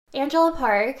Angela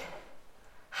Park,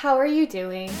 how are you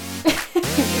doing?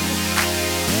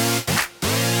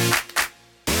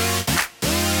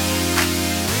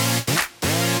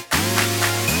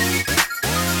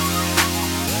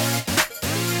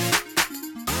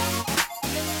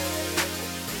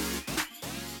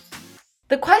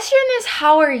 The question is,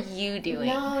 how are you doing?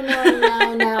 No.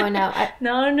 No,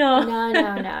 no.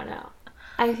 No.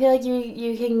 I feel like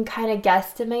you can kind of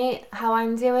guesstimate how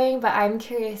I'm doing, but I'm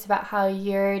curious about how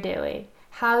you're doing.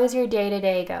 How is your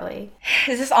day-to-day going?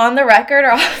 Is this on the record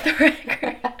or off the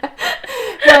record?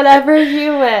 Whatever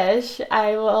you wish.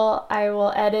 I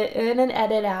will edit in and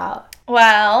edit out.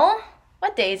 Well,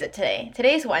 what day is it today?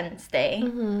 Today's Wednesday.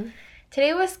 Mm-hmm.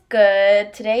 Today was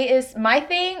good. Today is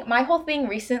my whole thing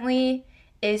recently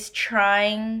is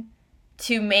trying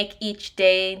to make each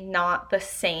day not the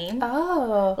same.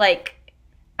 Oh. Like,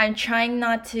 I'm trying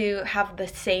not to have the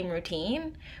same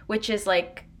routine, which is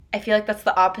like, I feel like that's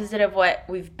the opposite of what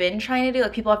we've been trying to do.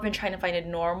 Like, people have been trying to find a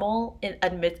normal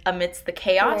amidst the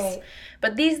chaos. Right.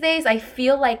 But these days, I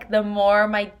feel like the more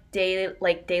my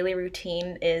daily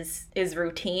routine is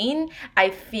routine,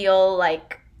 I feel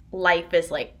like life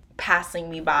is like passing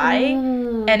me by.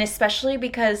 And especially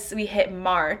because we hit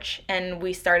March and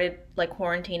we started like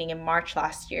quarantining in March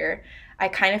last year, I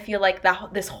kind of feel like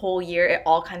that this whole year it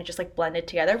all kind of just like blended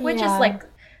together, which is Yeah. like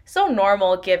so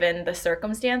normal given the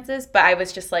circumstances. But I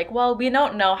was just like, well, we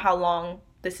don't know how long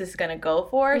this is gonna go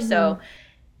for, so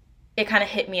it kind of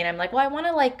hit me, and I'm like, well, I want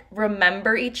to like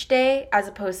remember each day as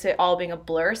opposed to it all being a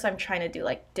blur. So I'm trying to do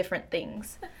like different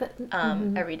things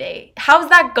every day. How's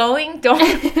that going?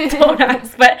 Don't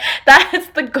ask, but that's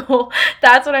the goal.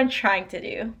 That's what I'm trying to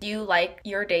do. Do you like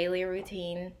your daily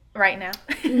routine right now?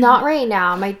 Not right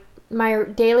now. My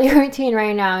daily routine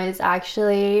right now is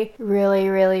actually really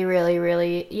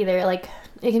either like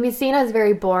it can be seen as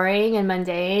very boring and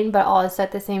mundane, but also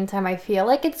at the same time I feel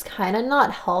like it's kind of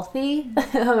not healthy.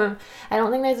 I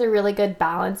don't think there's a really good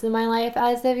balance in my life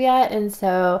as of yet, and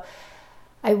so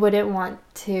I wouldn't want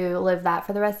to live that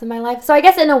for the rest of my life. So I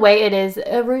guess in a way it is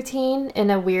a routine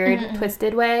in a weird,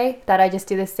 twisted way that I just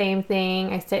do the same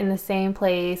thing. I sit in the same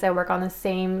place. I work on the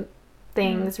same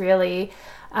things, really.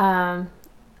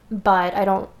 But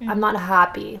I'm not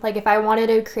happy. Like if I wanted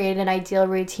to create an ideal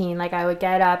routine, like I would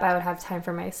get up, I would have time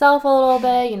for myself a little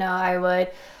bit, I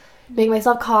would make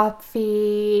myself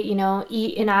coffee,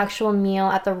 eat an actual meal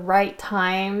at the right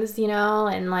times,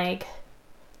 and like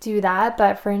do that.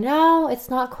 But for now, it's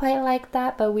not quite like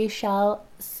that, but we shall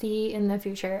see in the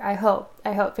future. I hope.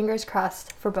 Fingers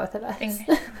crossed for both of us.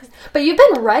 But you've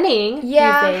been running these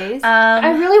days.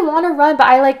 I really want to run, but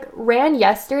I like ran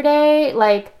yesterday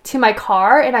like to my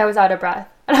car and I was out of breath.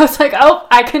 And I was like, oh,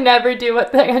 I can never do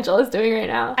what Angela's doing right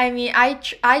now. I mean,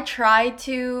 I try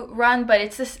to run, but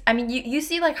it's just, I mean, you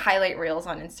see like highlight reels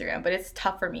on Instagram, but it's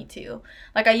tough for me too.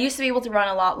 Like I used to be able to run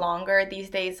a lot longer. These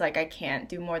days, like I can't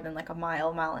do more than like a mile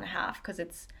and a half because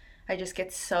I just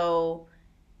get so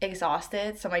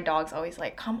exhausted. So my dog's always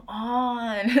like, come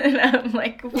on. And I'm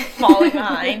like falling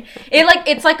behind.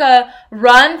 It's like a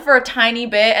run for a tiny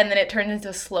bit and then it turns into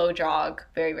a slow jog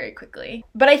very, very quickly.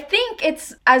 But I think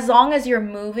it's as long as you're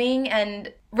moving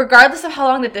and regardless of how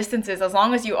long the distance is, as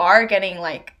long as you are getting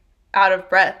like out of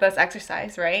breath, that's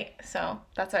exercise, right? So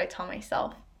that's what I tell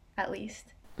myself, at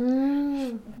least.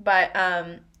 But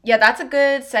yeah, that's a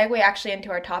good segue actually into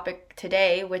our topic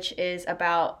today, which is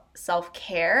about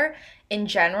self-care in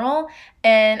general.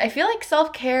 And I feel like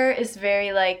self-care is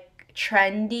very like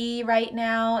trendy right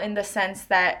now in the sense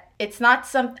that it's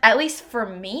not at least for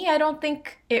me, I don't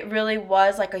think it really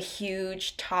was like a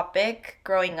huge topic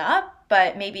growing up,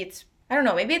 but maybe I don't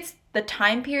know, maybe it's the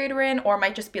time period we're in, or it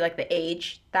might just be like the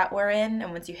age that we're in.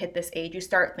 And once you hit this age, you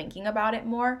start thinking about it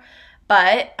more.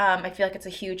 But I feel like it's a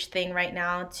huge thing right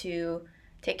now to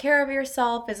take care of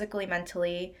yourself physically,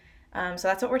 mentally. So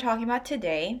that's what we're talking about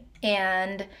today.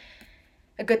 And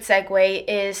a good segue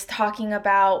is talking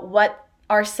about what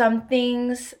are some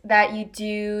things that you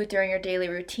do during your daily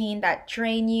routine that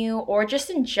drain you, or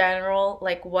just in general,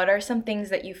 like what are some things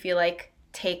that you feel like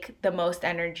take the most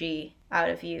energy out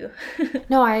of you?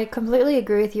 No, I completely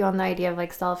agree with you on the idea of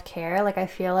like self-care. Like I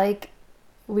feel like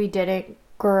we didn't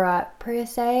grow up per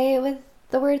se with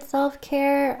the word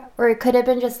self-care, or it could have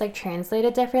been just like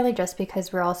translated differently just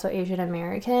because we're also Asian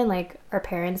American. Like our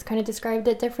parents kind of described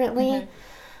it differently.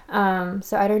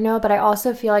 So I don't know, but I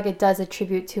also feel like it does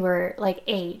attribute to our like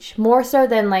age more so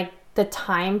than like the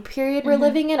time period we're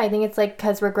living in. I think it's like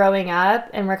because we're growing up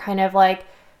and we're kind of like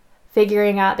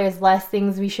figuring out there's less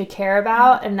things we should care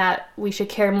about and that we should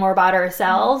care more about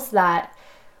ourselves, that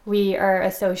we are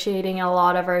associating a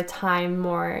lot of our time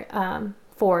more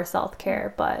for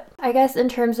self-care. But I guess in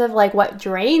terms of like what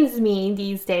drains me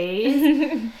these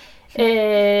days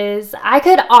is I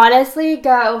could honestly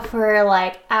go for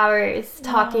like hours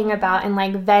talking about and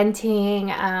like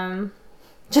venting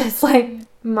just like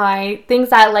my things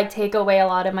that like take away a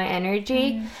lot of my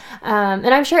energy. And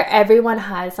I'm sure everyone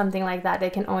has something like that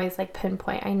they can always like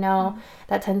pinpoint. I know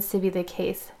that tends to be the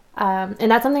case.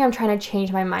 And that's something I'm trying to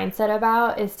change my mindset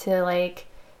about, is to like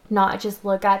not just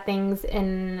look at things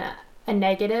in a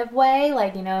negative way,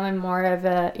 like, you know, in more of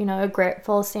a, you know, a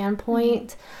grateful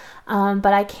standpoint.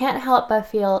 But I can't help but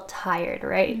feel tired,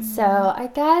 right? So I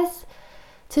guess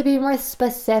to be more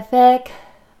specific,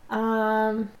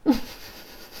 I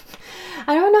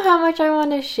don't know how much I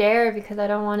want to share because I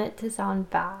don't want it to sound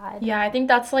bad. Yeah, I think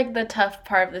that's like the tough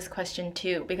part of this question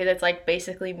too, because it's like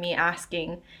basically me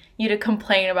asking you to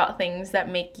complain about things that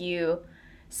make you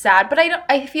sad. But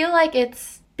I feel like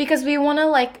it's because we want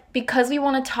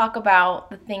to talk about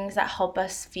the things that help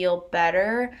us feel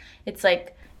better. It's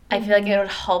like I feel like it would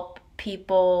help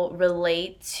people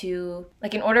relate to,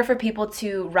 like, in order for people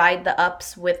to ride the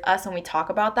ups with us when we talk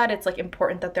about that, it's like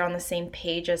important that they're on the same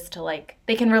page as to like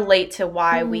they can relate to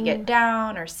why we get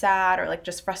down or sad or like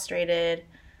just frustrated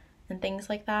and things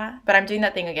like that. But I'm doing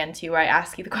that thing again too, where I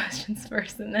ask you the questions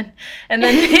first and then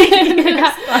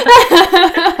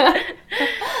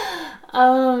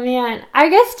Oh man, I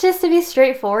guess just to be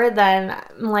straightforward then,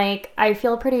 like I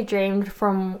feel pretty drained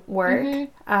from work.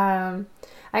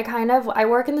 I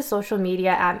work in the social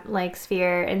media like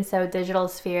sphere, and so digital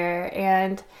sphere,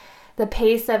 and the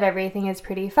pace of everything is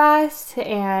pretty fast,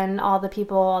 and all the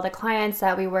clients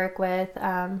that we work with,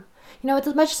 you know, it's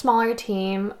a much smaller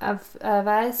team of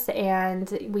us,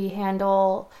 and we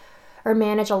handle or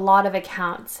manage a lot of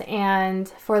accounts. And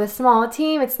for the small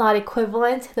team, it's not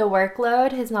equivalent. The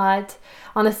workload is not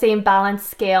on the same balance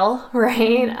scale,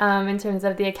 right? In terms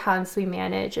of the accounts we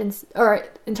manage, or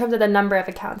in terms of the number of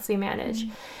accounts we manage.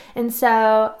 And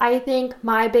so I think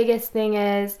my biggest thing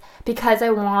is, because I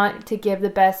want to give the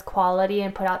best quality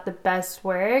and put out the best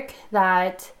work,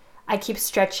 that I keep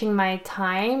stretching my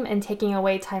time and taking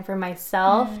away time for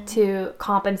myself to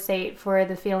compensate for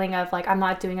the feeling of like I'm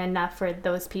not doing enough for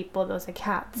those people, those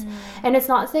accounts. And it's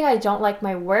not saying I don't like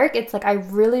my work. It's like I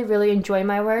really, really enjoy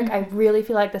my work. I really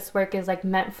feel like this work is like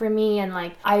meant for me, and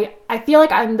like I feel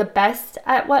like I'm the best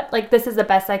at what, like, this is the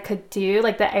best I could do.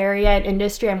 Like the area and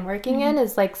industry I'm working in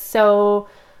is like so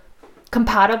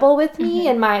compatible with me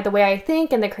and the way I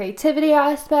think and the creativity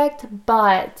aspect,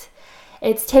 but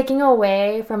it's taking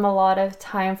away from a lot of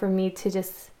time for me to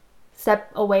just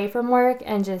step away from work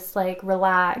and just like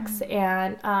relax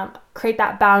and create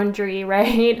that boundary,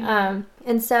 right?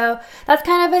 And so that's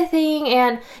kind of a thing.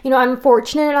 And, you know, I'm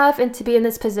fortunate enough to be in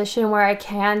this position where I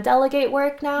can delegate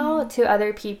work now to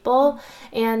other people.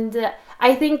 And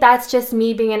I think that's just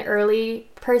me being an early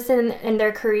person in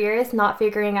their careers, not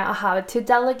figuring out how to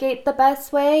delegate the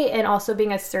best way, and also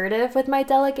being assertive with my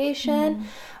delegation,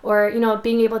 or, you know,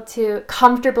 being able to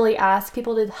comfortably ask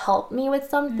people to help me with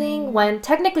something when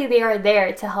technically they are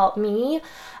there to help me,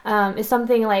 is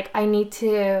something like I need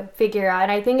to figure out.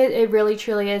 And I think it really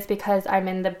truly is because I'm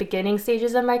in the beginning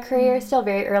stages of my career, still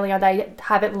very early on, that I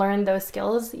haven't learned those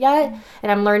skills yet,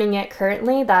 and I'm learning it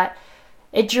currently, that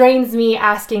it drains me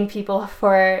asking people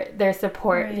for their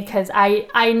support, because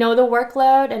I know the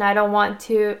workload and I don't want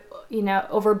to, you know,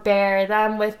 overbear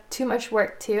them with too much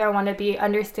work too. I want to be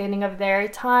understanding of their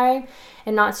time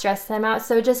and not stress them out.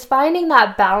 So just finding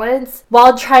that balance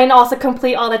while trying to also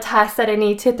complete all the tasks that I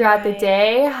need to throughout the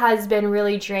day has been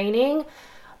really draining.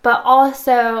 But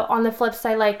also on the flip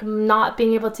side, like not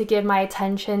being able to give my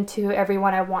attention to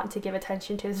everyone I want to give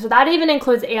attention to. So that even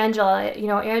includes Angela, you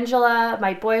know, Angela,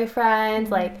 my boyfriend,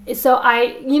 like, so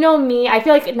you know me, I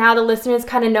feel like now the listeners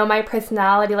kind of know my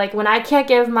personality. Like when I can't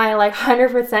give my like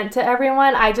 100% to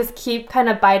everyone, I just keep kind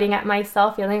of biting at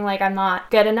myself, feeling like I'm not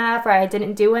good enough or I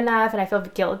didn't do enough, and I feel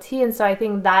guilty. And so I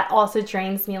think that also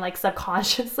drains me like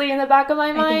subconsciously in the back of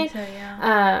my mind. I think so,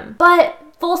 yeah. But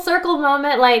full circle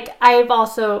moment, like I've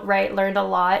also learned a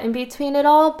lot in between it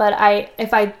all, but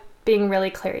if I being really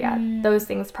clear, those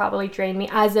things probably drain me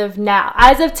as of now,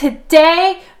 as of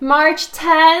today, March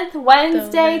 10th,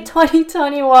 Wednesday,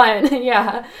 2021.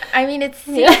 Yeah, I mean, it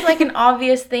seems like an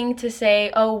obvious thing to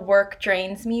say, oh, work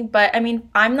drains me, but I mean,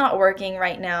 I'm not working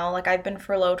right now. Like I've been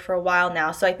furloughed for a while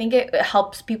now, so I think it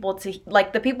helps people to,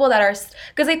 like, the people that are,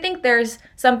 because I think there's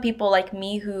some people like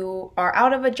me who are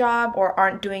out of a job or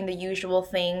aren't doing the usual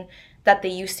thing that they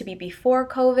used to be before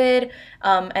COVID,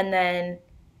 and then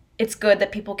it's good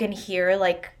that people can hear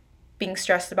like being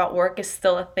stressed about work is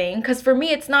still a thing. Because for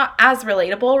me, it's not as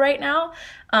relatable right now.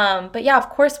 But yeah, of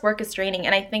course, work is draining.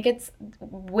 And I think it's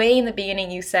way in the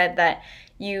beginning you said that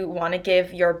you want to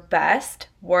give your best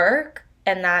work,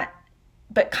 and that,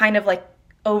 but kind of like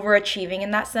overachieving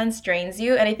in that sense drains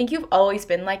you. And I think you've always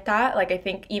been like that. Like, I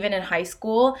think even in high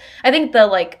school, I think the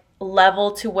like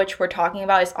level to which we're talking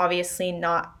about is obviously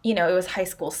not, it was high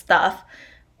school stuff.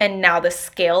 And now the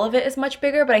scale of it is much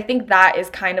bigger. But I think that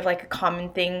is kind of like a common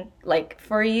thing, like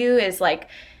for you, is like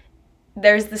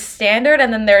there's the standard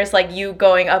and then there's like you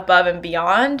going above and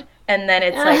beyond. And then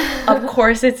it's like, of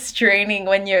course it's draining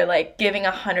when you're like giving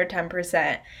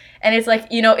 110%. And it's like,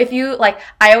 if you like,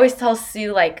 I always tell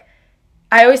Sue, like,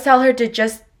 I always tell her to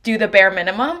just do the bare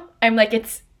minimum. I'm like,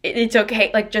 it's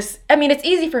okay. Like, just, I mean, it's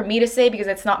easy for me to say because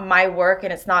it's not my work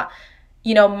and it's not,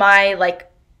 my like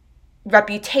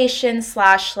reputation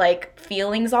 / like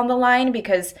feelings on the line,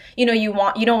 because you don't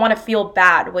want to feel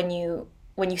bad when you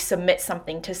submit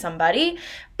something to somebody.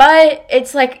 But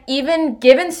it's like, even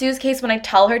given Sue's case, when I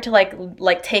tell her to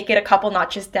like take it a couple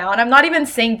notches down, I'm not even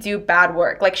saying do bad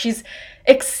work. Like, she's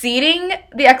exceeding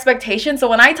the expectation. So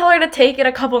when I tell her to take it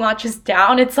a couple notches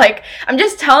down, it's like I'm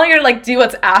just telling her to like do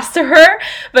what's asked of her.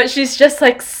 But she's just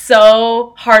like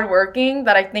so hardworking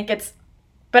that I think it's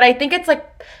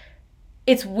like,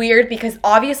 it's weird because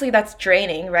obviously that's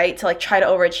draining, right? To like try to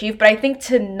overachieve. But I think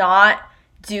to not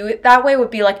do it that way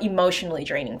would be like emotionally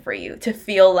draining for you, to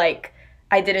feel like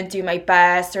I didn't do my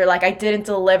best, or like I didn't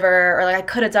deliver, or like I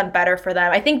could have done better for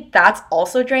them. I think that's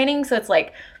also draining. So it's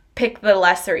like, pick the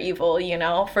lesser evil,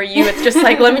 for you. It's just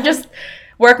like, let me just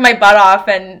work my butt off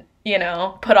and,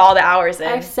 put all the hours in.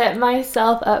 I've set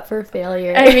myself up for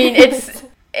failure. I mean, it's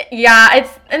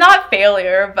not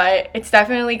failure, but it's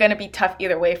definitely going to be tough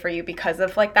either way for you because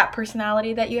of like that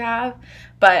personality that you have.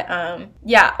 But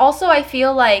yeah, also I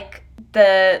feel like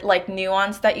the like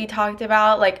nuance that you talked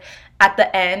about, like at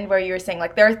the end where you were saying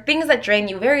like there are things that drain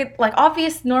you, very like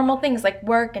obvious normal things like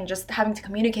work and just having to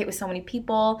communicate with so many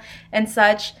people and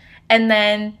such. And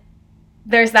then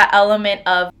there's that element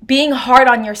of being hard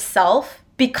on yourself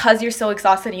because you're so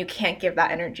exhausted and you can't give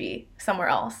that energy somewhere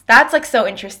else. That's like so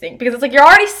interesting because it's like you're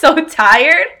already so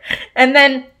tired, and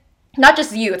then not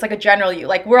just you, it's like a general you.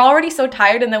 Like, we're already so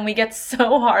tired and then we get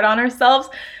so hard on ourselves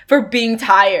for being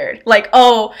tired. Like,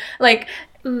 oh, like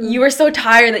you were so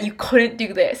tired that you couldn't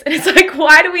do this. And it's like,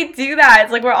 why do we do that?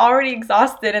 It's like we're already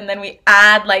exhausted and then we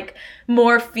add like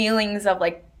more feelings of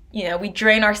like, we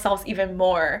drain ourselves even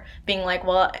more, being like,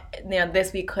 well,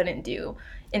 this we couldn't do,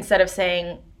 instead of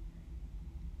saying,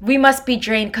 we must be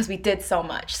drained because we did so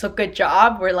much. So good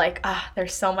job. We're like,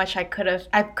 there's so much I could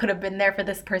have been there for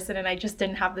this person and I just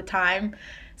didn't have the time.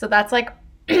 So that's like,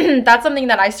 that's something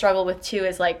that I struggle with too,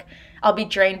 is like, I'll be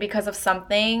drained because of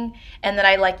something. And then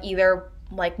I like either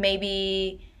like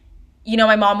maybe,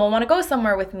 my mom will want to go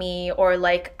somewhere with me, or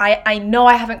like, I know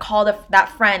I haven't called that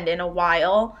friend in a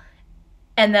while.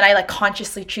 And then I like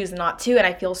consciously choose not to. And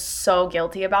I feel so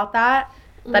guilty about that.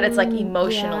 That it's like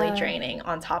emotionally draining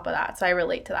on top of that. So I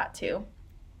relate to that too.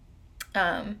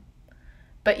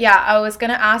 But yeah, I was going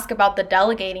to ask about the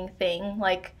delegating thing.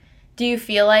 Like, do you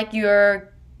feel like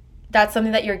that's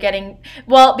something that you're getting,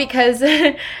 well, because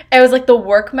it was like the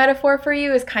work metaphor for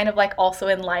you is kind of like also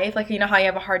in life. Like, how you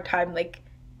have a hard time like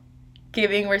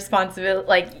giving responsibility,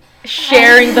 like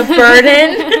sharing the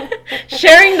burden,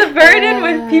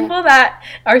 with people that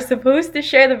are supposed to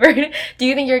share the burden. Do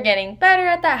you think you're getting better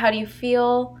at that? How do you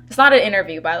feel? It's not an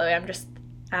interview, by the way. I'm just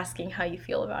asking how you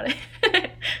feel about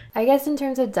it. I guess in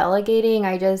terms of delegating,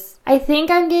 I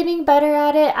think I'm getting better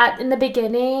at it. In the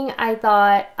beginning, I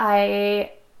thought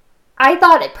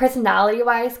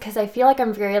personality-wise, because I feel like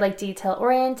I'm very like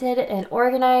detail-oriented and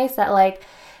organized, that like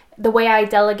the way I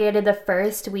delegated the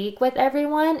first week with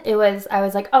everyone, I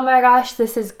was like, oh my gosh,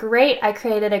 this is great. I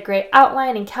created a great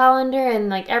outline and calendar and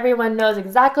like everyone knows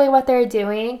exactly what they're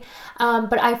doing.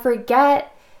 But I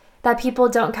forget that people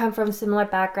don't come from similar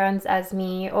backgrounds as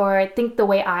me, or think the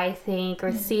way I think,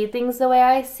 or see things the way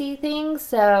I see things.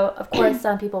 So of course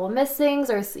some people will miss things,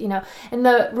 or and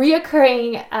the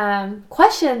reoccurring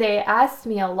question they asked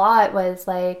me a lot was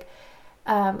like,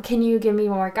 can you give me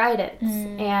more guidance?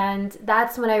 And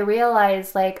that's when I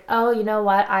realized like, oh, you know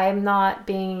what? I'm not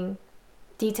being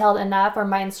detailed enough, or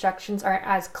my instructions aren't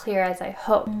as clear as I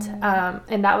hoped.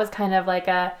 And that was kind of like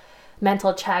a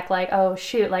mental check, like, oh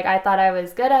shoot, like I thought I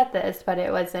was good at this, but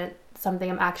it wasn't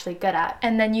something I'm actually good at.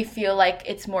 And then you feel like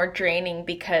it's more draining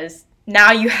because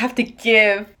now you have to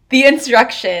give the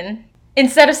instruction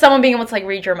instead of someone being able to like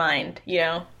read your mind,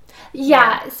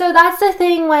 Yeah, so that's the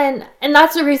thing and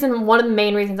that's the reason, one of the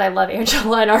main reasons I love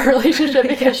Angela in our relationship,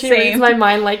 because she reads my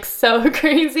mind like so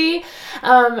crazy.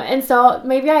 And so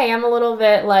maybe I am a little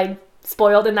bit like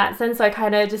spoiled in that sense. So I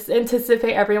kind of just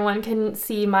anticipate everyone can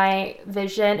see my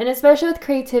vision. And especially with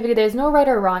creativity, there's no right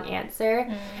or wrong answer.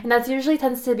 And that's usually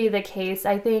tends to be the case.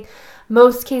 I think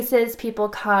most cases people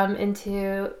come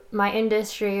into my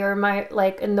industry or my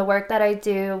like in the work that I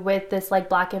do with this like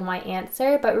black and white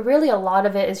answer, but really a lot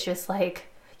of it is just like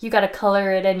you got to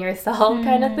color it in yourself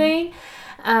kind of thing.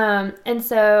 And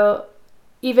so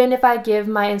even if I give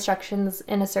my instructions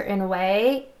in a certain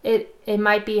way, it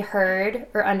might be heard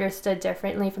or understood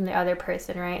differently from the other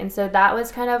person, right? And so that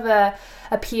was kind of a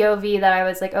POV that I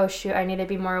was like, oh shoot, I need to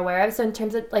be more aware of. So in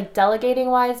terms of like delegating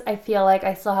wise, I feel like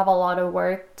I still have a lot of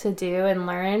work to do and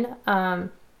learn.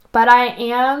 But I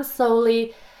am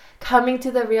slowly coming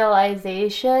to the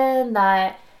realization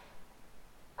that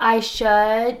I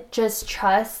should just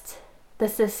trust the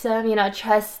system,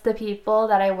 trust the people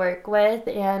that I work with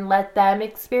and let them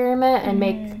experiment and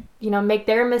make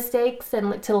their mistakes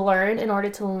and to learn in order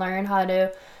to learn how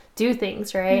to do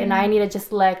things, right? And I need to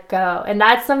just let go. And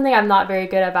that's something I'm not very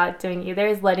good about doing either,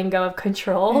 is letting go of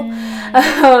control.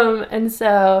 And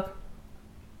so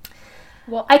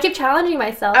well, I keep challenging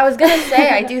myself. I was going to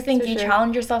say, I do think you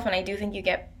challenge yourself, and I do think you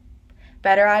get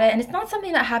better at it, and it's not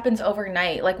something that happens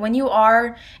overnight. Like when you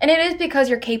are, and it is because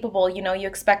you're capable, you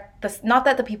expect this, not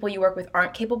that the people you work with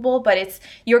aren't capable, but it's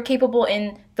you're capable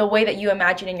in the way that you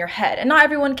imagine in your head, and not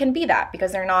everyone can be that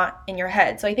because they're not in your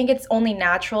head. So I think it's only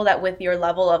natural that with your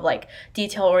level of like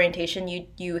detail orientation,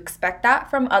 you expect that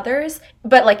from others,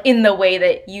 but like in the way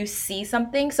that you see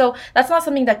something. So that's not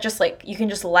something that just like you can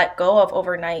just let go of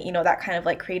overnight, that kind of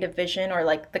like creative vision or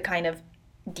like the kind of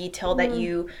detail that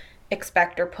you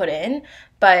expect or put in.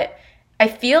 But I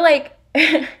feel like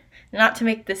not to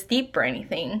make this deep or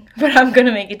anything, but I'm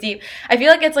gonna make it deep. I feel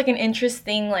like it's like an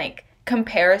interesting like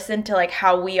comparison to like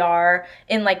how we are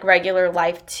in like regular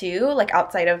life too, like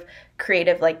outside of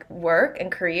creative like work and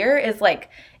career, is like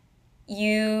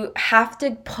you have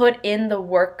to put in the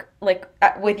work, like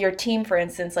with your team, for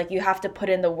instance, like you have to put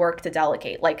in the work to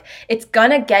delegate. Like it's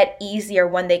gonna get easier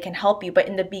when they can help you, but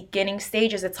in the beginning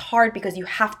stages it's hard because you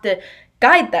have to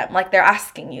guide them like they're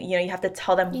asking you. You have to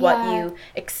tell them what you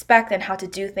expect and how to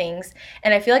do things.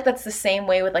 And I feel like that's the same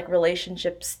way with like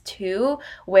relationships too,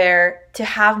 where to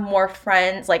have more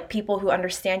friends, like people who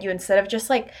understand you instead of just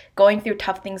like going through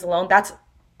tough things alone, that's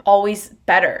always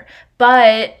better.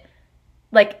 But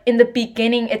like in the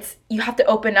beginning, it's you have to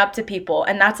open up to people,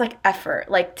 and that's like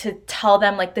effort, like to tell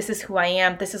them like this is who I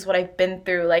am, this is what I've been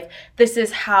through, like this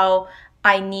is how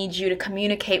I need you to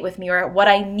communicate with me, or what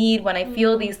I need when I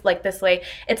feel these like this way.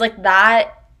 It's like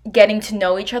that getting to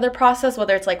know each other process,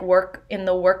 whether it's like work in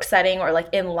the work setting or like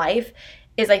in life,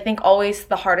 is I think always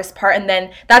the hardest part. And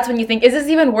then that's when you think, is this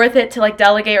even worth it to like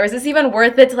delegate, or is this even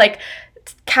worth it to like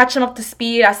catch them up to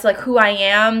speed as to like who I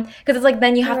am? Because it's like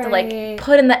then you have to like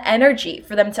put in the energy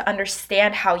for them to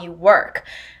understand how you work.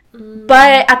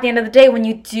 But at the end of the day, when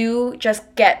you do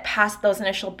just get past those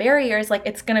initial barriers, like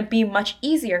it's going to be much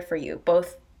easier for you,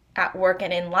 both at work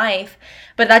and in life.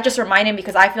 But that just reminded me,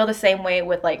 because I feel the same way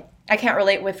with like, I can't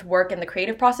relate with work and the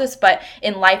creative process, but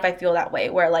in life I feel that way,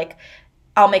 where like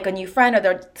I'll make a new friend,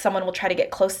 or someone will try to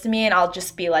get close to me, and I'll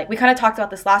just be like, we kind of talked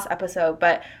about this last episode,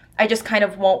 but I just kind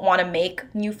of won't want to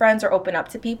make new friends or open up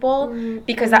to people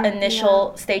because that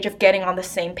initial stage of getting on the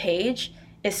same page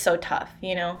is so tough,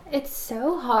 It's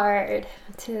so hard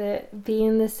to be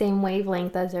in the same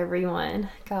wavelength as everyone.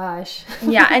 Gosh.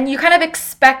 Yeah, and you kind of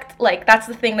expect, like, that's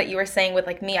the thing that you were saying with,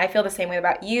 like, me. I feel the same way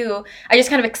about you. I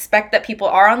just kind of expect that people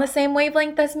are on the same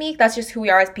wavelength as me. That's just who we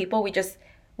are as people.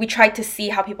 We try to see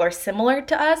how people are similar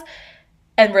to us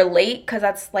and relate, because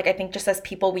that's, like, I think just as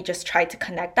people, we just try to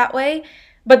connect that way.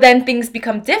 But then things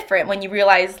become different when you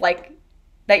realize, like,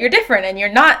 that you're different and you're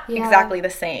not exactly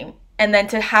the same. And then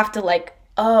to have to, like,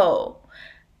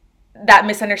 that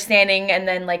misunderstanding, and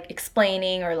then like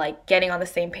explaining or like getting on the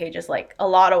same page is like a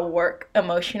lot of work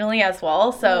emotionally as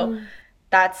well. So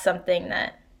that's something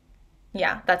that,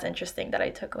 that's interesting that I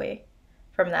took away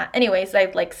from that. Anyways,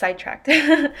 I've like sidetracked.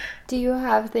 Do you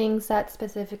have things that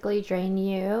specifically drain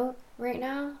you right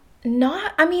now?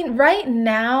 Right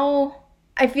now,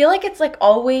 I feel like it's like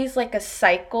always like a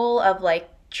cycle of like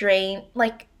drain,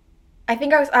 like I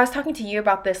think I was talking to you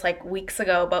about this like weeks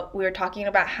ago, but we were talking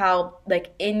about how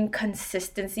like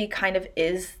inconsistency kind of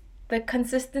is the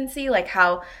consistency. Like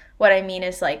how, what I mean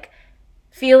is like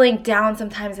feeling down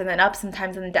sometimes and then up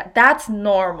sometimes and then that's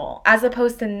normal, as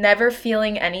opposed to never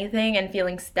feeling anything and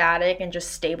feeling static and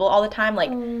just stable all the time.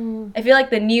 Like I feel like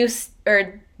the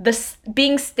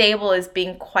being stable is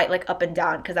being quite like up and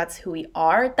down because that's who we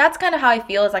are. That's kind of how I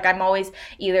feel. Is like I'm always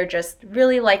either just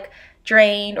really like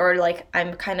drained or like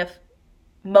I'm kind of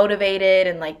motivated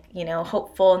and like, you know,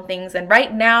 hopeful and things. And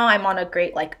right now I'm on a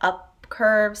great like up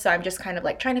curve, so I'm just kind of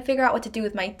like trying to figure out what to do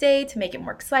with my day to make it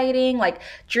more exciting, like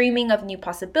dreaming of new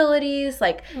possibilities,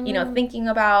 like, you know, thinking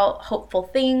about hopeful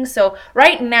things. So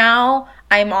right now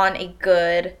I'm on a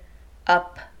good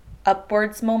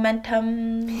upwards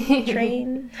momentum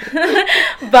train.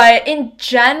 But in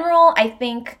general, I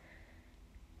think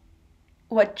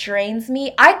what drains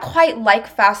me, I quite like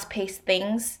fast-paced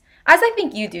things, as I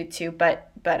think you do too, but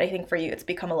I think for you it's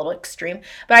become a little extreme.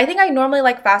 But I think I normally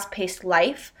like fast-paced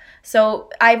life. So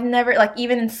I've never, like,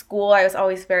 even in school, I was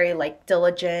always very like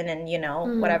diligent and, you know,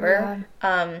 whatever.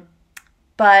 Yeah.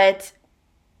 But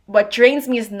what drains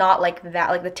me is not like that,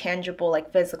 like the tangible,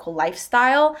 like physical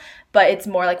lifestyle, but it's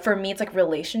more like, for me, it's like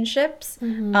relationships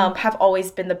have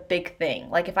always been the big thing.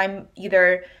 Like if I'm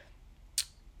either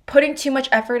putting too much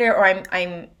effort in or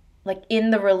I'm like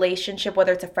in the relationship,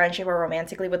 whether it's a friendship or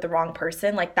romantically, with the wrong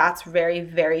person, like that's very,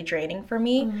 very draining for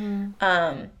me.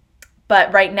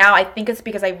 But right now I think it's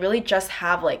because I really just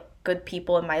have like good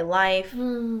people in my life.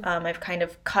 I've kind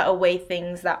of cut away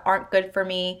things that aren't good for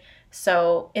me.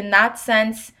 So in that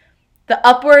sense, the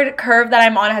upward curve that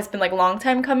I'm on has been like a long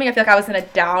time coming. I feel like I was in a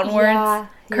downwards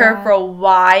curve for a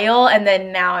while, and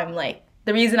then now I'm like,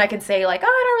 the reason I can say like, oh,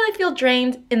 I don't really feel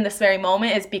drained in this very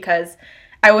moment is because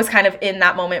I was kind of in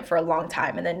that moment for a long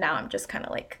time, and then now I'm just kind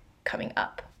of like coming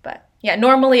up. But yeah,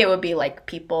 normally it would be like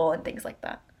people and things like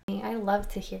that. I love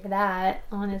to hear that,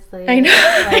 honestly. I know.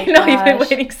 Like, I know, you've been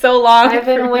waiting so long. I've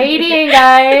been waiting,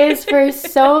 guys, for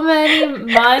so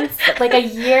many months, like a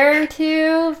year or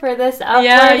two, for this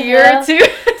upward a year or two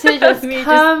to just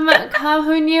come.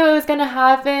 Who knew it was gonna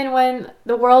happen when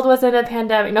the world was in a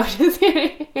pandemic? No, just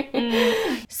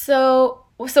kidding. So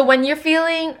when you're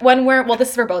feeling, well, this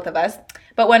is for both of us,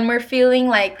 but when we're feeling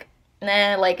like,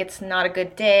 like it's not a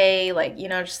good day, like, you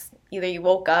know, just either you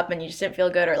woke up and you just didn't feel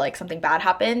good or like something bad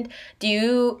happened,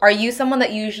 are you someone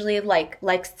that usually like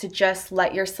likes to just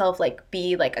let yourself like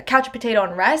be like a couch potato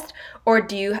and rest, or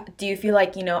do you feel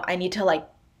like, you know, I need to like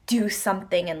do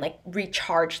something and like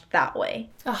recharge that way?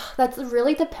 Oh, that's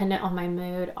really dependent on my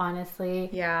mood, honestly.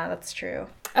 Yeah, that's true.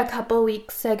 A couple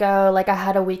weeks ago, like I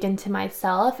had a weekend to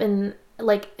myself, and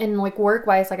like in like work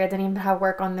wise, like I didn't even have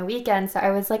work on the weekend, so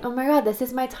I was like, oh my god, this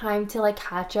is my time to like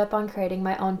catch up on creating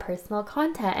my own personal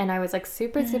content, and I was like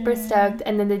super stoked.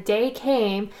 And then the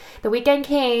weekend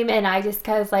came, and I just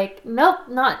kind of was like, nope,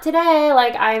 not today,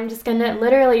 like I'm just gonna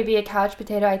literally be a couch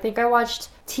potato. I think I watched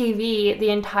TV the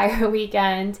entire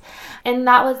weekend, and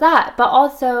that was that. But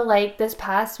also like this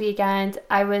past weekend,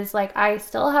 I was like, I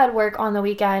still had work on the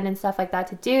weekend and stuff like that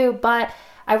to do, but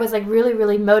I was like really,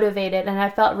 really motivated, and I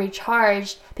felt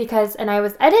recharged and I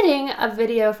was editing a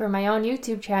video for my own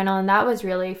YouTube channel, and that was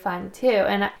really fun too.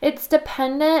 And it's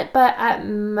dependent, but at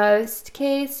most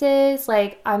cases,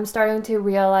 like I'm starting to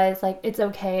realize like it's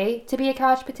okay to be a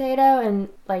couch potato, and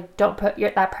like don't put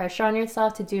that pressure on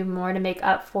yourself to do more to make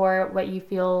up for what you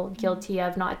feel guilty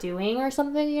of not doing or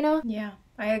something, you know? Yeah,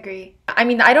 I agree. I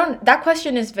mean, that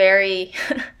question is very...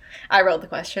 I wrote the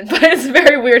question, but it's a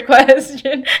very weird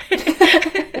question. Who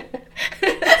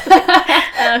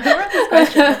wrote this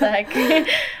question? What the heck?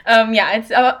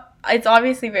 Yeah, it's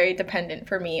obviously very dependent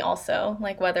for me also,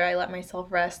 like whether I let myself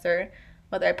rest or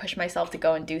whether I push myself to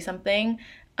go and do something.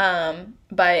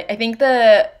 But I think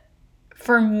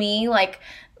for me, like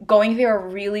going through a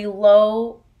really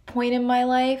low point in my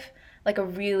life, like a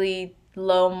really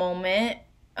low moment,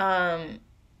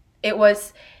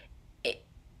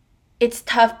 it's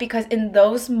tough because in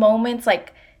those moments,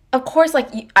 like, of course, like,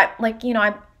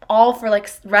 I'm all for, like,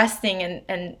 resting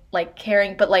and like,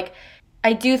 caring, but, like,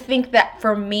 I do think that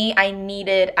for me, I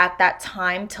needed at that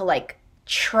time to, like,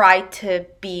 try to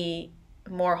be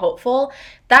more hopeful.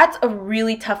 That's a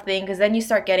really tough thing because then you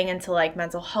start getting into, like,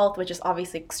 mental health, which is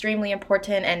obviously extremely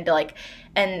important, and, like,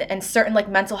 and certain, like,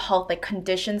 mental health, like,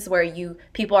 conditions where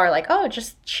people are like, oh,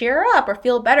 just cheer up or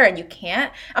feel better, and you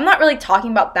can't. I'm not really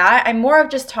talking about that. I'm more of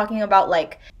just talking about,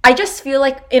 like, I just feel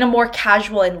like in a more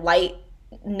casual and light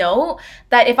note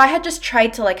that if I had just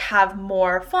tried to like have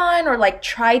more fun or like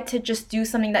tried to just do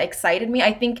something that excited me,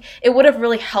 I think it would have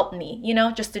really helped me, you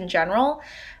know, just in general.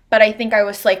 But I think I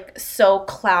was like so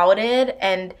clouded,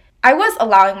 and I was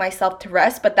allowing myself to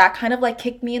rest, but that kind of like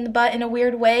kicked me in the butt in a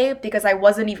weird way because I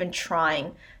wasn't even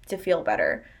trying to feel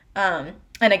better. And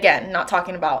again, not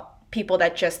talking about people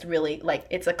that just really like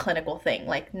it's a clinical thing,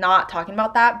 like not talking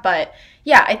about that. But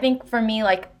yeah, I think for me,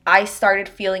 like I started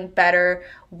feeling better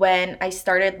when I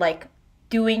started like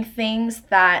doing things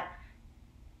that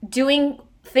doing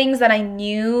things that I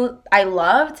knew I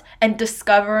loved and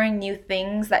discovering new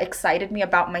things that excited me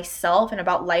about myself and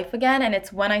about life again. And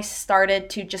it's when I started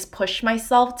to just push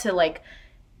myself to like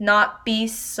not be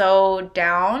so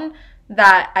down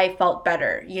that I felt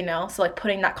better, you know? So like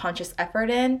putting that conscious effort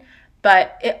in.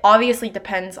 But it obviously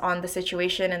depends on the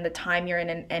situation and the time you're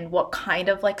in and what kind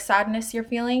of like sadness you're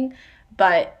feeling.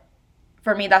 But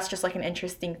for me, that's just like an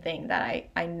interesting thing that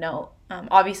I know.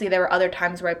 Obviously, there were other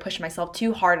times where I pushed myself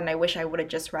too hard and I wish I would have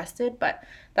just rested. But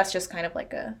that's just kind of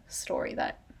like a story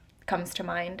that comes to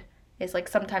mind, is like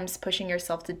sometimes pushing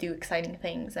yourself to do exciting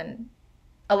things and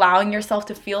allowing yourself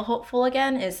to feel hopeful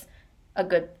again is a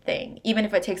good thing, even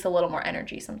if it takes a little more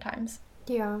energy sometimes.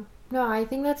 Yeah. No, I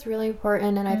think that's really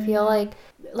important, and I feel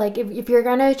like if you're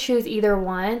gonna choose either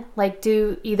one, like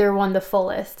do either one the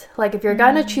fullest. Like if you're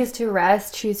gonna choose to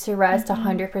rest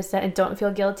 100% and don't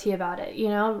feel guilty about it, you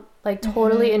know? Like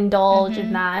totally indulge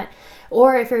in that.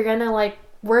 Or if you're gonna like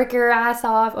work your ass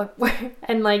off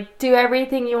and like do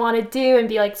everything you want to do and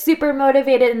be like super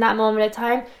motivated in that moment of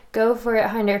time, go for it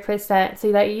 100%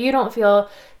 so that you don't feel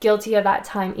guilty of that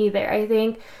time either. I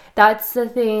think that's the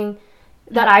thing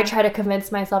that I try to convince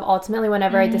myself ultimately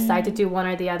whenever I decide to do one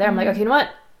or the other. I'm like, okay, you know what?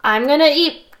 I'm going to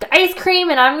eat ice cream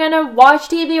and I'm going to watch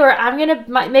TV, or I'm going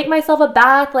to make myself a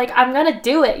bath. Like, I'm going to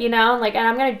do it, you know? Like, and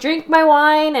I'm going to drink my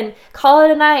wine and call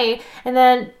it a night and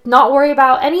then not worry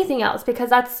about anything else, because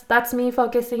that's me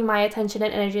focusing my attention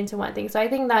and energy into one thing. So I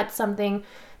think that's something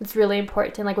that's really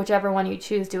important. Like, whichever one you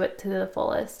choose, do it to the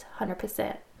fullest,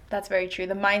 100%. That's very true.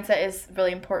 The mindset is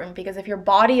really important, because if your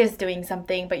body is doing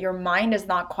something but your mind is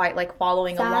not quite like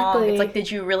following along, it's like, did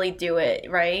you really do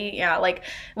it, right? Yeah, like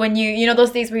when you know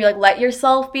those days where you like let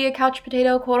yourself be a couch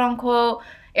potato, quote unquote,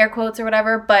 air quotes or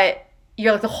whatever, but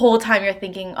you're like the whole time you're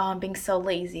thinking, oh, I'm being so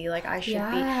lazy, like I should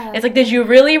be. It's like, did you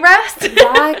really rest?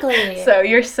 Exactly. So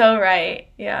you're so right.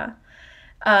 Yeah.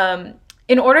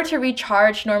 In order to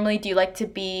recharge, normally do you like to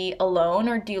be alone,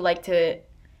 or do you like to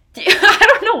I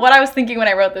don't know what I was thinking when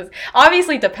I wrote this.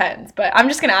 Obviously depends, but I'm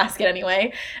just gonna ask it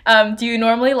anyway. Do you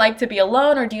normally like to be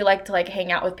alone, or do you like to like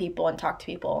hang out with people and talk to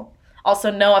people?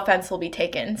 Also, no offense will be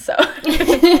taken, so.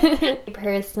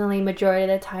 Personally,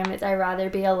 majority of the time I'd rather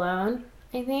be alone,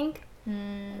 I think,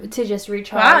 to just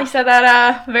recharge. Wow, you said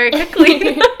that very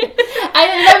quickly.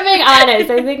 I'm being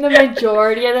honest. I think the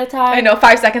majority of the time. I know,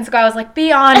 5 seconds ago I was like,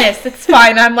 be honest, it's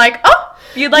fine. I'm like, oh,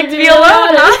 you'd like to be alone,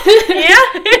 huh?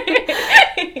 Yeah.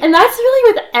 And that's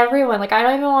really with everyone. Like, I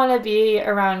don't even want to be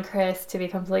around Chris, to be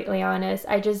completely honest.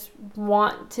 I just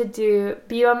want to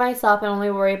be by myself and only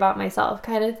worry about myself,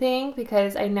 kind of thing,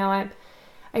 because I know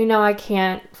I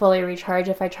can't fully recharge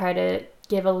if I try to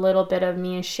give a little bit of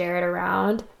me and share it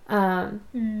around.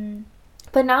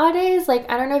 But nowadays, like,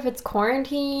 I don't know if it's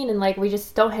quarantine and like we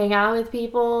just don't hang out with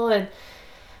people, and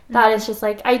that is just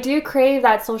like, I do crave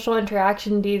that social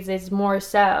interaction these days more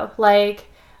so. Like,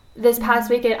 this past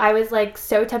weekend, I was like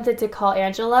so tempted to call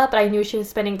Angela, but I knew she was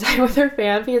spending time with her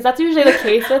fam, because that's usually the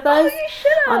case with us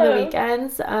on the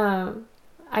weekends.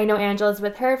 I know Angela's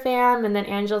with her fam, and then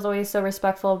Angela's always so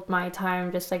respectful of my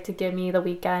time, just like to give me the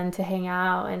weekend to hang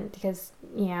out, and because,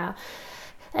 yeah.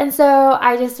 And so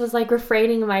I just was like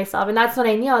refraining myself, and that's when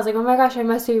I knew, I was like, oh my gosh, I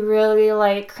must be really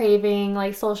like craving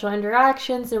like social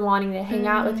interactions and wanting to hang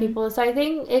out with people. So I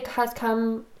think it has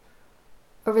come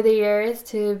over the years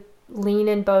to lean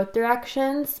in both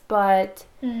directions, but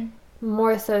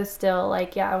more so still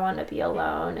like, yeah, I want to be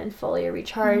alone and fully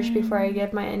recharged before I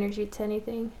give my energy to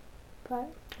anything. But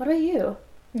what about you?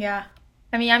 Yeah,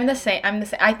 I mean, I'm the same.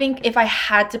 I think if I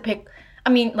had to pick, I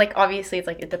mean, like, obviously it's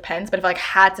like it depends, but if I like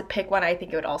had to pick one, I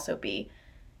think it would also be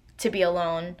to be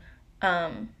alone,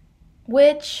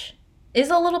 which is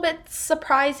a little bit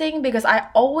surprising, because I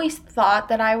always thought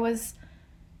that I was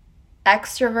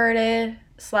extroverted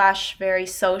 / very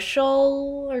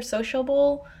social or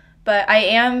sociable, but I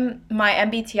am, my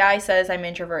MBTI says I'm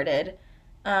introverted.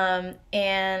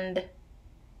 And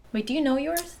wait, do you know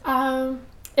yours?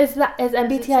 Is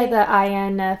MBTI the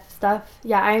INF stuff?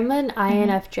 Yeah, I'm an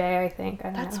INFJ, I think.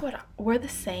 That's what we're the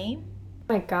same.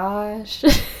 Oh my gosh.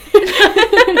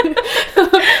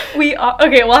 We are,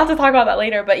 okay, we'll have to talk about that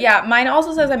later, but yeah, mine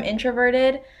also says I'm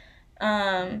introverted.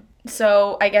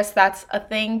 So I guess that's a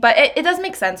thing, but it does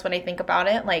make sense when I think about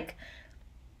it. Like,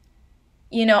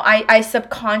 you know, I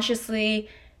subconsciously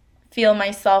feel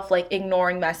myself like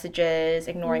ignoring messages,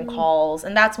 ignoring calls,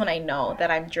 and that's when I know that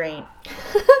I'm drained.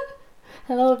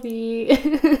 Hello, V.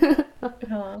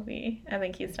 Hello, V. I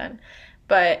think he's done.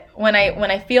 But when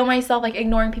I feel myself like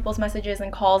ignoring people's messages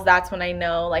and calls, that's when I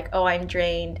know like, oh, I'm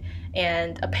drained.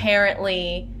 And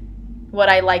apparently what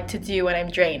I like to do when I'm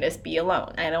drained is be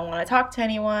alone. I don't want to talk to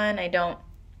anyone. I don't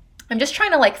I'm just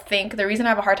trying to like think. The reason I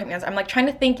have a hard time answering, I'm like trying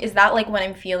to think, is that like when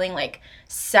I'm feeling like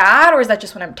sad, or is that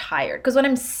just when I'm tired? Because when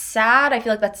I'm sad, I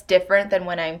feel like that's different than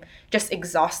when I'm just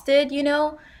exhausted, you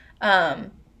know?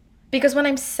 Because when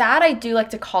I'm sad, I do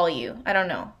like to call you. I don't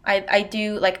know. I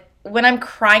do, like, when I'm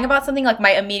crying about something, like,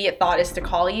 my immediate thought is to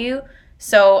call you.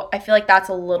 So I feel like that's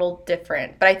a little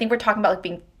different. But I think we're talking about, like,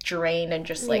 being drained and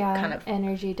just, like, kind of,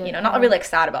 energy different. You know, not really, like,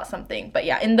 sad about something. But,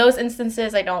 yeah, in those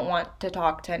instances, I don't want to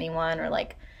talk to anyone or,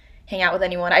 like, hang out with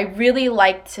anyone. I really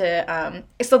like to,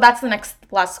 so that's the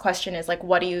last question is, like,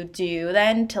 what do you do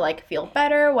then to, like, feel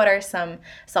better? What are some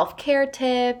self-care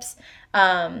tips?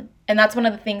 And that's one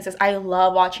of the things is I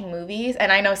love watching movies,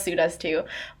 and I know Sue does too,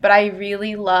 but I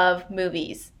really love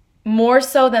movies. More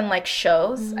so than, like,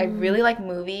 shows. I really like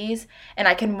movies, and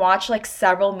I can watch, like,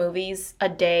 several movies a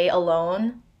day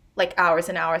alone, like, hours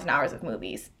and hours and hours of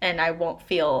movies, and I won't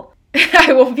feel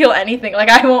I won't feel anything. Like,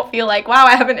 I won't feel like, wow,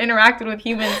 I haven't interacted with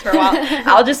humans for a while.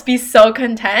 I'll just be so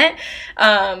content.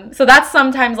 So that's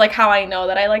sometimes, like, how I know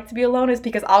that I like to be alone, is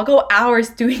because I'll go hours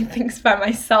doing things by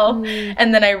myself,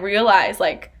 and then I realize,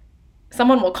 like,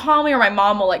 someone will call me or my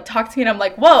mom will, like, talk to me, and I'm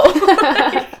like, whoa.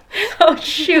 Like, oh,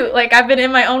 shoot. Like, I've been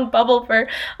in my own bubble for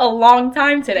a long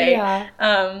time today.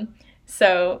 Yeah.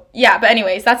 So, yeah, but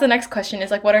anyways, that's the next question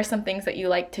is, like, what are some things that you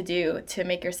like to do to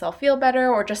make yourself feel better,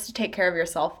 or just to take care of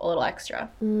yourself a little extra?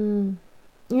 You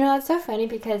know, that's so funny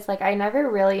because, like, I never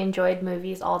really enjoyed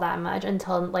movies all that much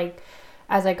until, like,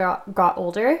 as I got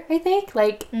older, I think.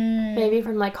 Like, maybe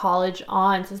from, like, college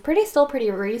on. So it's still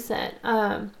pretty recent.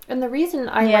 And the reason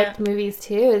I liked movies,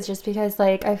 too, is just because,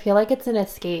 like, I feel like it's an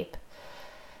escape.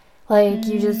 Like,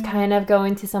 you just kind of go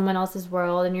into someone else's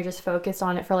world and you're just focused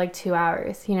on it for, like, 2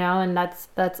 hours, you know? And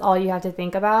that's all you have to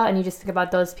think about. And you just think about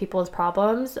those people's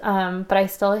problems. But I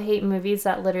still hate movies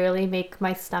that literally make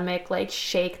my stomach, like,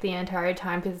 shake the entire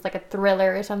time because it's, like, a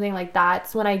thriller or something. Like,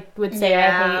 that's when I would say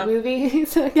I hate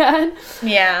movies again.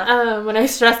 Yeah. When I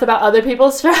stress about other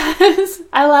people's stress.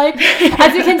 I like,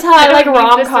 as you can tell, I like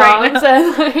rom-coms.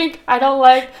 And, like, I don't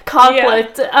like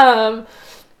conflict. Yeah.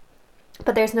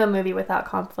 But there's no movie without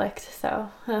conflict, so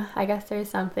I guess there's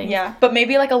something. Yeah, but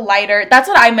maybe, like, a lighter... That's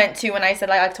what I meant, too, when I said,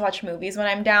 like, I like to watch movies when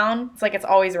I'm down. It's, like, it's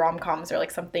always rom-coms or,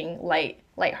 like, something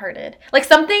lighthearted. Like,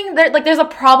 something that... Like, there's a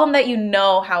problem that you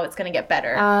know how it's gonna get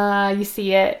better. You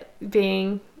see it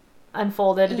being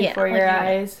unfolded before your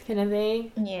eyes, kind of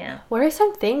thing. Yeah. What are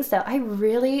some things, though?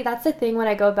 That's the thing when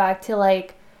I go back to,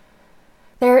 like...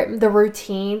 the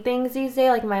routine things these days,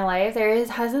 like, my life,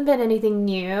 hasn't been anything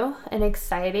new and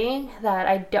exciting that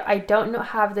I don't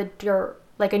have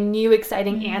a new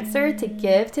exciting answer to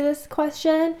give to this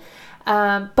question.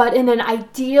 But in an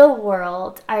ideal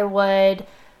world, I would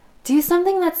do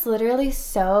something that's literally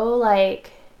so,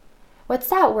 like, what's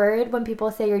that word when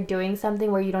people say you're doing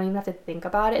something where you don't even have to think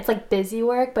about it? It's like busy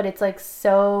work, but it's, like,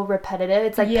 so repetitive.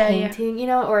 It's like painting, you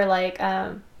know, or like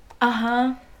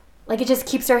like, it just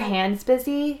keeps your hands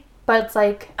busy, but it's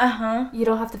like, you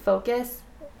don't have to focus.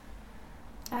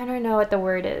 I don't know what the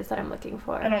word is that I'm looking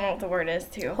for. I don't know what the word is,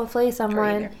 too. Hopefully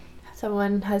someone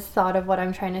has thought of what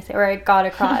I'm trying to say, or I got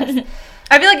across.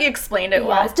 I feel like you explained it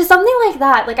well. It's just something like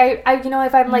that. Like, I you know,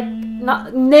 if I'm, like,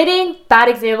 not knitting, bad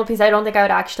example, because I don't think I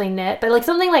would actually knit, but, like,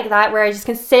 something like that where I just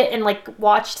can sit and, like,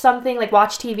 watch something, like,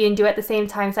 watch TV and do it at the same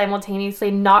time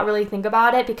simultaneously, not really think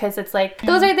about it, because it's, like,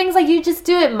 those are things, like, you just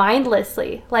do it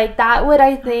mindlessly. Like, that would,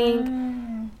 I think,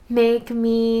 make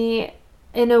me,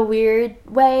 in a weird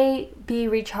way, be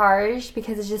recharged,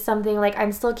 because it's just something, like,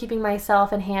 I'm still keeping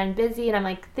myself and hand busy, and I'm,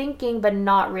 like, thinking but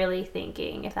not really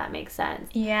thinking, if that makes sense.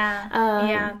 Yeah.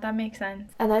 That makes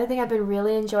sense. Another thing I've been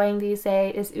really enjoying these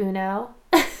days is Uno.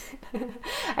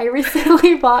 I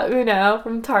recently bought Uno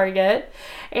from Target,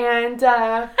 and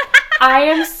I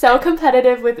am so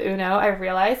competitive with Uno, I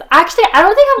realize. Actually, I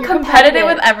don't think I'm competitive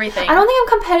with everything. I don't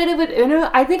think I'm competitive with Uno.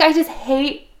 I think I just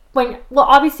hate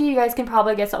obviously you guys can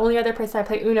probably guess the only other person I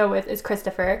play Uno with is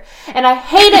Christopher, and I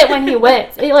hate it when he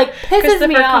wins. It, like, pisses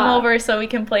me off. Come over so we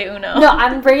can play Uno. No,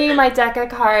 I'm bringing my deck of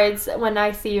cards when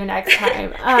I see you next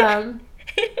time.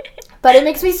 But it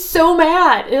makes me so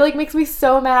mad. It, like, makes me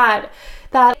so mad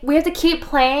that we have to keep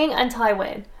playing until I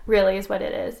win. Really is what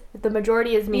it is. The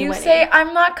majority is me winning. You say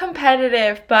I'm not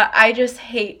competitive, but I just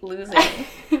hate losing.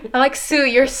 I'm like, Sue,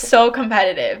 you're so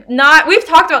competitive. We've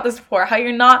talked about this before, how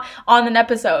you're not on an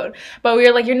episode, but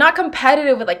we're like, you're not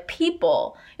competitive with, like,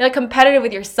 people. You're, like, competitive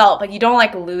with yourself. Like, you don't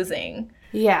like losing.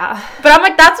 Yeah. But I'm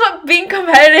like, that's what being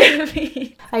competitive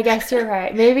means. I guess you're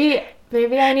right. Maybe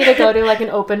I need to go to, like, an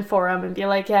open forum and be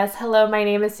like, yes, hello, my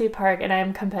name is Sue Park, and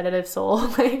I'm competitive soul.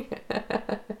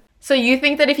 So you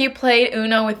think that if you played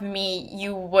Uno with me,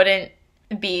 you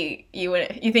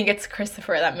think it's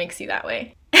Christopher that makes you that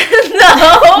way?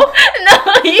 No,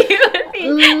 you would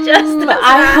be just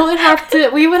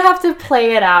as we would have to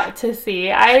play it out to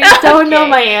see. I don't know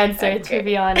my answer, to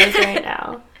be honest, right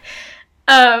now.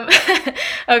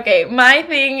 Okay, my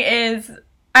thing is,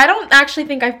 I don't actually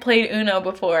think I've played Uno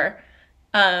before,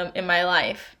 in my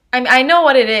life. I mean, I know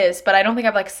what it is, but I don't think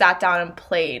I've, like, sat down and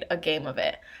played a game of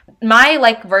it. My,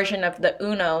 like, version of the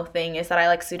Uno thing is that I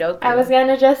like Sudoku. I was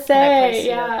gonna just say,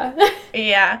 yeah.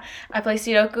 Yeah, I play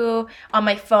Sudoku on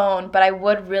my phone, but I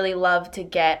would really love to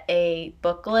get a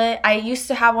booklet. I used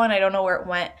to have one, I don't know where it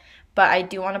went, but I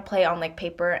do want to play on, like,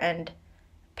 paper and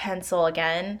pencil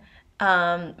again.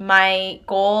 My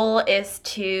goal is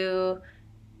to...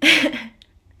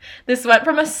 This went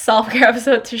from a self-care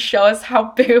episode to show us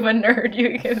how big of a nerd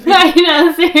you can be. I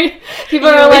know, seriously. People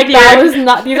are like,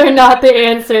 these are not the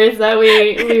answers that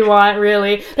we want,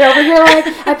 really. They're over here like,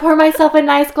 I pour myself a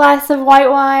nice glass of white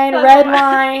wine, red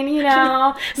wine, you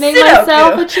know, make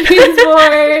myself a cheese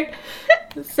board.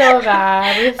 So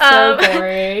bad. It's so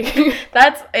boring.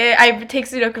 That's it. I take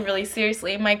Sudoku really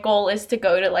seriously. My goal is to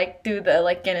go to, like, do the,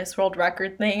 like, Guinness World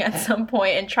Record thing at some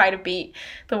point and try to beat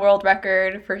the world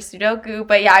record for Sudoku.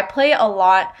 But yeah, I play a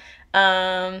lot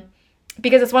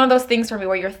because it's one of those things for me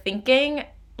where you're thinking,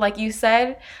 like you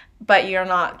said, but you're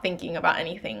not thinking about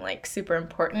anything, like, super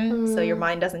important. So your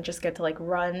mind doesn't just get to, like,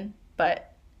 run.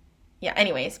 But yeah,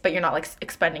 anyways, but you're not, like,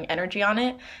 expending energy on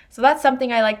it. So that's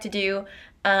something I like to do.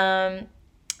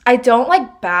 I don't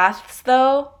like baths,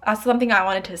 though. That's something I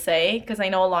wanted to say, because I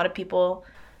know a lot of people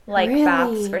like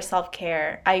baths for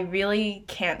self-care. I really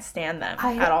can't stand them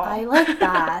at all. I like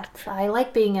baths. I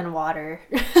like being in water.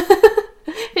 I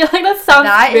feel like that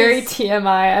sounds very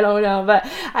TMI. I don't know, but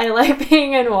I like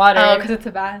being in water. Oh, because it's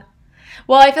a bath.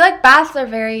 Well, I feel like baths are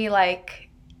very, like,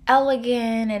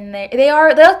 elegant, and they're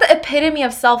like the epitome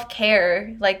of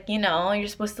self-care. Like, you know, you're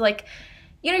supposed to, like...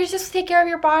 You know, you just take care of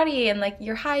your body and, like,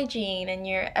 your hygiene and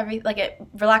it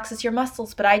relaxes your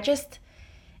muscles. But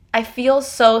I feel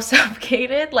so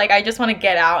suffocated. Like, I just want to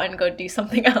get out and go do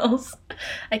something else.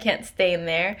 I can't stay in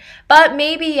there. But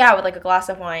maybe, yeah, with, like, a glass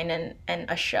of wine and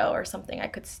a show or something, I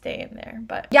could stay in there.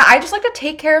 But yeah, I just like to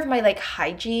take care of my, like,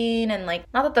 hygiene and, like,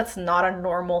 not that that's not a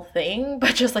normal thing,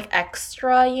 but just, like,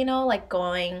 extra, you know, like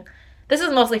going... This is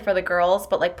mostly for the girls,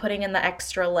 but, like, putting in the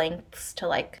extra lengths to,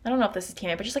 like, I don't know if this is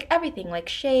TMI, but just, like, everything, like,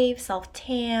 shave,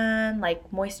 self-tan,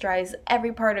 like, moisturize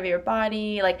every part of your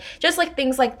body, like, just, like,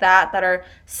 things like that are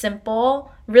simple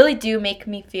really do make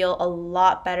me feel a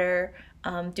lot better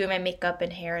doing my makeup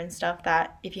and hair and stuff.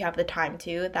 That if you have the time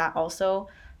to, that also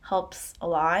helps a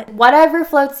lot. Whatever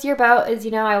floats your boat is,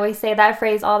 you know, I always say that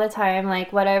phrase all the time,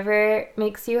 like, whatever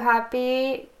makes you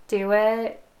happy, do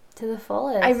it to the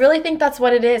fullest. I really think that's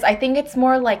what it is. I think it's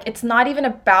more like, it's not even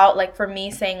about, like, for me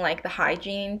saying, like, the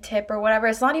hygiene tip or whatever,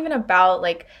 it's not even about,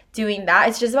 like, doing that.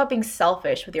 It's just about being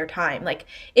selfish with your time. Like,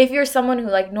 if you're someone who,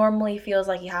 like, normally feels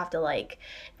like you have to, like,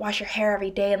 wash your hair every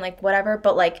day and, like, whatever,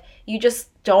 but, like, you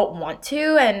just don't want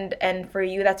to, and for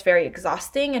you that's very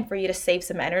exhausting, and for you to save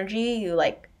some energy,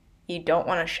 you don't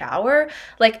want to shower.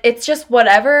 Like, it's just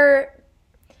whatever...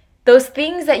 Those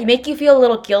things that make you feel a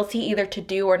little guilty either to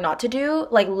do or not to do,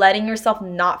 like letting yourself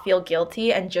not feel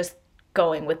guilty and just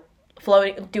going with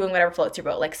doing whatever floats your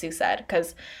boat, like Sue said.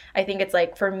 Because I think it's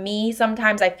like, for me,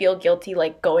 sometimes I feel guilty,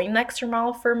 like, going the extra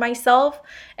mile for myself.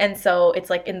 And so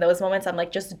it's like, in those moments, I'm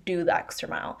like, just do the extra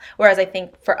mile. Whereas I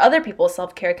think for other people,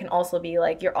 self-care can also be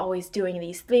like, you're always doing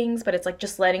these things, but it's like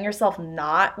just letting yourself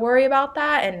not worry about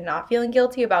that and not feeling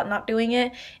guilty about not doing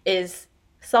it is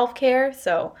self-care.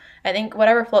 So I think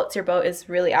whatever floats your boat is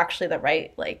really actually the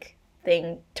right, like,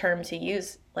 term to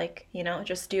use. Like, you know,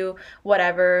 just do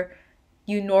whatever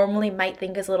you normally might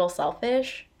think is a little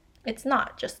selfish. It's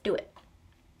not. Just do it.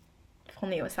 If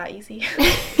only it was that easy.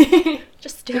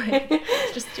 Just do it.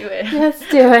 Just do it. Just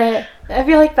do it. I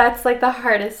feel like that's, like, the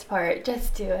hardest part.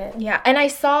 Just do it. Yeah. And I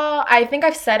think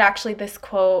I've said actually this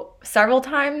quote several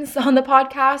times on the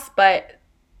podcast, but,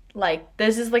 like,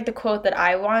 this is, like, the quote that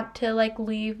I want to, like,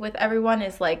 leave with everyone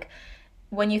is, like,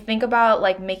 when you think about,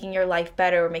 like, making your life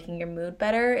better or making your mood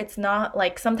better, it's not,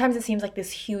 like, sometimes it seems like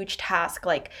this huge task.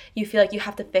 Like, you feel like you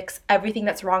have to fix everything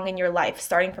that's wrong in your life,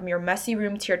 starting from your messy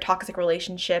room to your toxic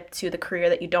relationship to the career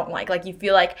that you don't like. Like, you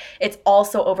feel like it's all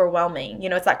so overwhelming. You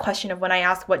know, it's that question of when I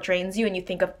ask what drains you and you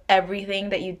think of everything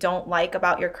that you don't like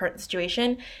about your current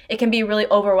situation, it can be really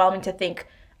overwhelming to think,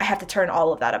 I have to turn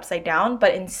all of that upside down.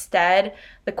 But instead,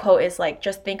 the quote is, like,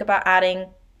 just think about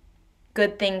adding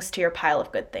good things to your pile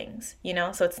of good things, you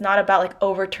know? So it's not about, like,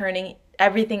 overturning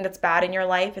everything that's bad in your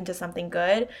life into something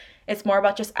good. It's more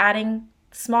about just adding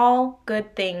small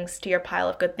good things to your pile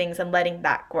of good things and letting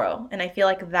that grow. And I feel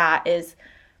like that is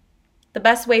the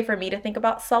best way for me to think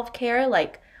about self-care,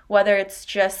 like whether it's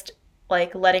just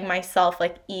like letting myself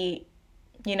like eat,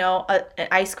 you know, an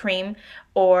ice cream,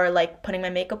 or like putting my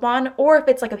makeup on, or if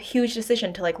it's like a huge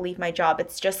decision to like leave my job.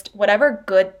 It's just whatever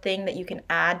good thing that you can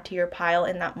add to your pile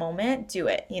in that moment, do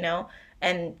it, you know?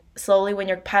 And slowly when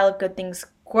your pile of good things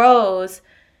grows,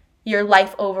 your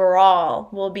life overall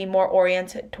will be more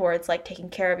oriented towards like taking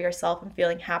care of yourself and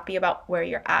feeling happy about where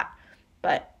you're at.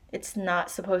 But it's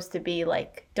not supposed to be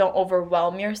like, don't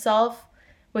overwhelm yourself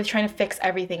with trying to fix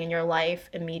everything in your life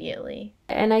immediately.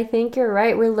 And I think you're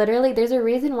right. We're literally, there's a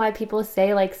reason why people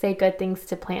say, like, say good things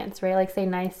to plants, right? Like, say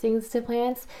nice things to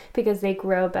plants because they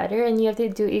grow better. And you have to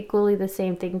do equally the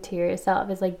same thing to yourself.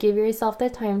 It's like, give yourself the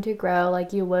time to grow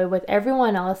like you would with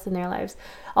everyone else in their lives.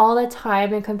 All the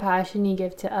time and compassion you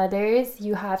give to others,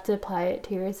 you have to apply it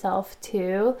to yourself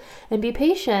too. And be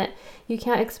patient. You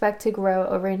can't expect to grow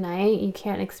overnight. You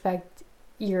can't expect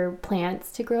your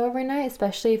plants to grow overnight,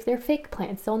 especially if they're fake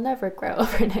plants. They'll never grow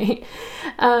overnight.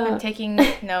 I'm taking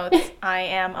notes. I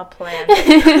am a plant.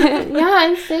 Yeah,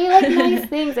 and say like nice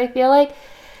things. I feel like,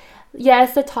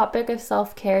 yes, the topic of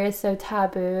self-care is so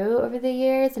taboo over the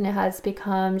years, and it has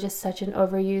become just such an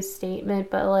overused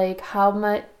statement, but like how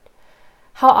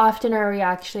often are we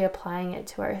actually applying it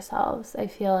to ourselves? I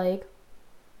feel like,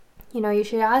 you know, you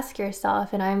should ask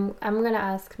yourself, and I'm going to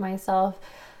ask myself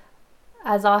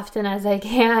as often as I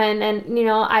can. And, you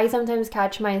know, I sometimes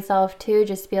catch myself too,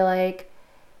 just be like,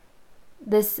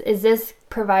 is this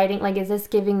providing, like, is this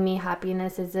giving me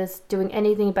happiness? Is this doing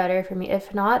anything better for me?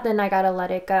 If not, then I gotta let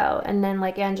it go. And then,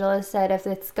 like Angela said, if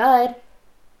it's good,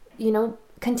 you know,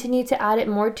 continue to add it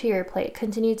more to your plate,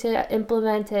 continue to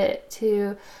implement it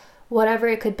to whatever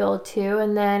it could build to.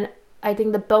 And then I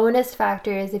think the bonus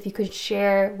factor is if you could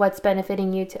share what's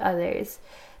benefiting you to others.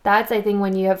 That's, I think,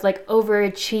 when you have like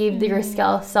overachieved your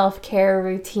self-care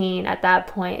routine at that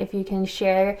point. If you can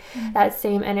share that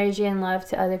same energy and love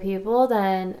to other people,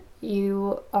 then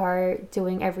you are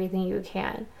doing everything you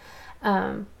can.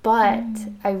 But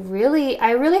I really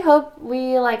hope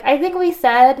we, like, I think we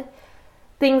said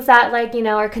things that, like, you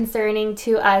know, are concerning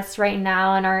to us right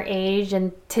now in our age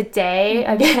and today,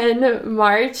 again,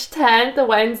 March 10th,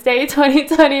 Wednesday,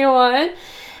 2021.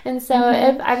 And so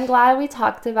if I'm glad we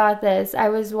talked about this. I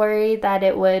was worried that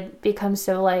it would become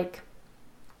so like,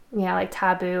 you know, like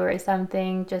taboo or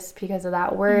something just because of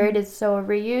that word is so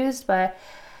overused. But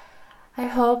I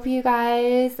hope you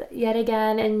guys yet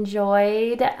again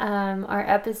enjoyed our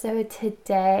episode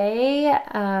today.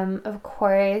 Of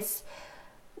course,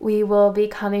 we will be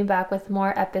coming back with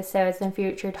more episodes and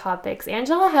future topics.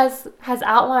 Angela has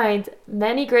outlined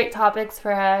many great topics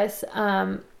for us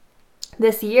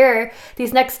this year,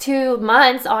 these next 2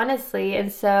 months, honestly.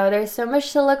 And so there's so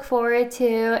much to look forward to.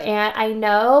 And I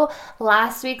know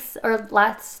last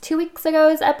 2 weeks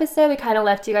ago's episode, we kind of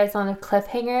left you guys on a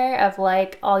cliffhanger of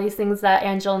like all these things that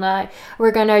Angela and I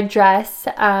were going to address.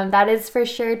 That is for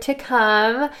sure to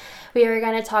come. We are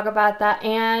going to talk about that.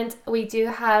 And we do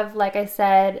have, like I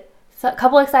said, a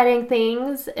couple exciting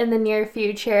things in the near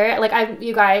future. Like,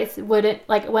 you guys wouldn't,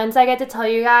 like, once I get to tell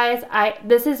you guys,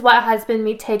 this is what has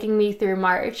been taking me through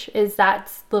March, is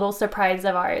that little surprise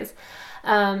of ours.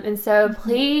 And so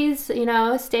please, you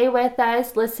know, stay with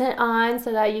us, listen on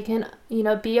so that you can, you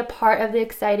know, be a part of the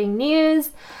exciting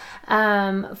news.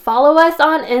 Follow us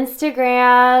on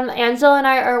Instagram. Angela and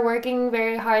I are working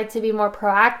very hard to be more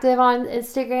proactive on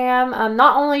Instagram.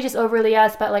 Not only just overly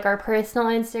us, but like our personal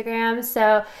Instagram.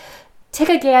 So take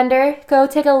a gander, go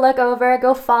take a look over,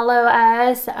 go follow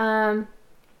us, DM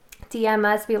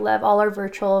us. We love all our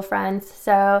virtual friends.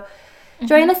 So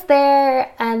join us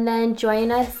there, and then join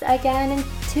us again in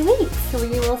 2 weeks.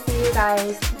 We will see you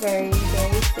guys very,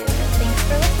 very soon.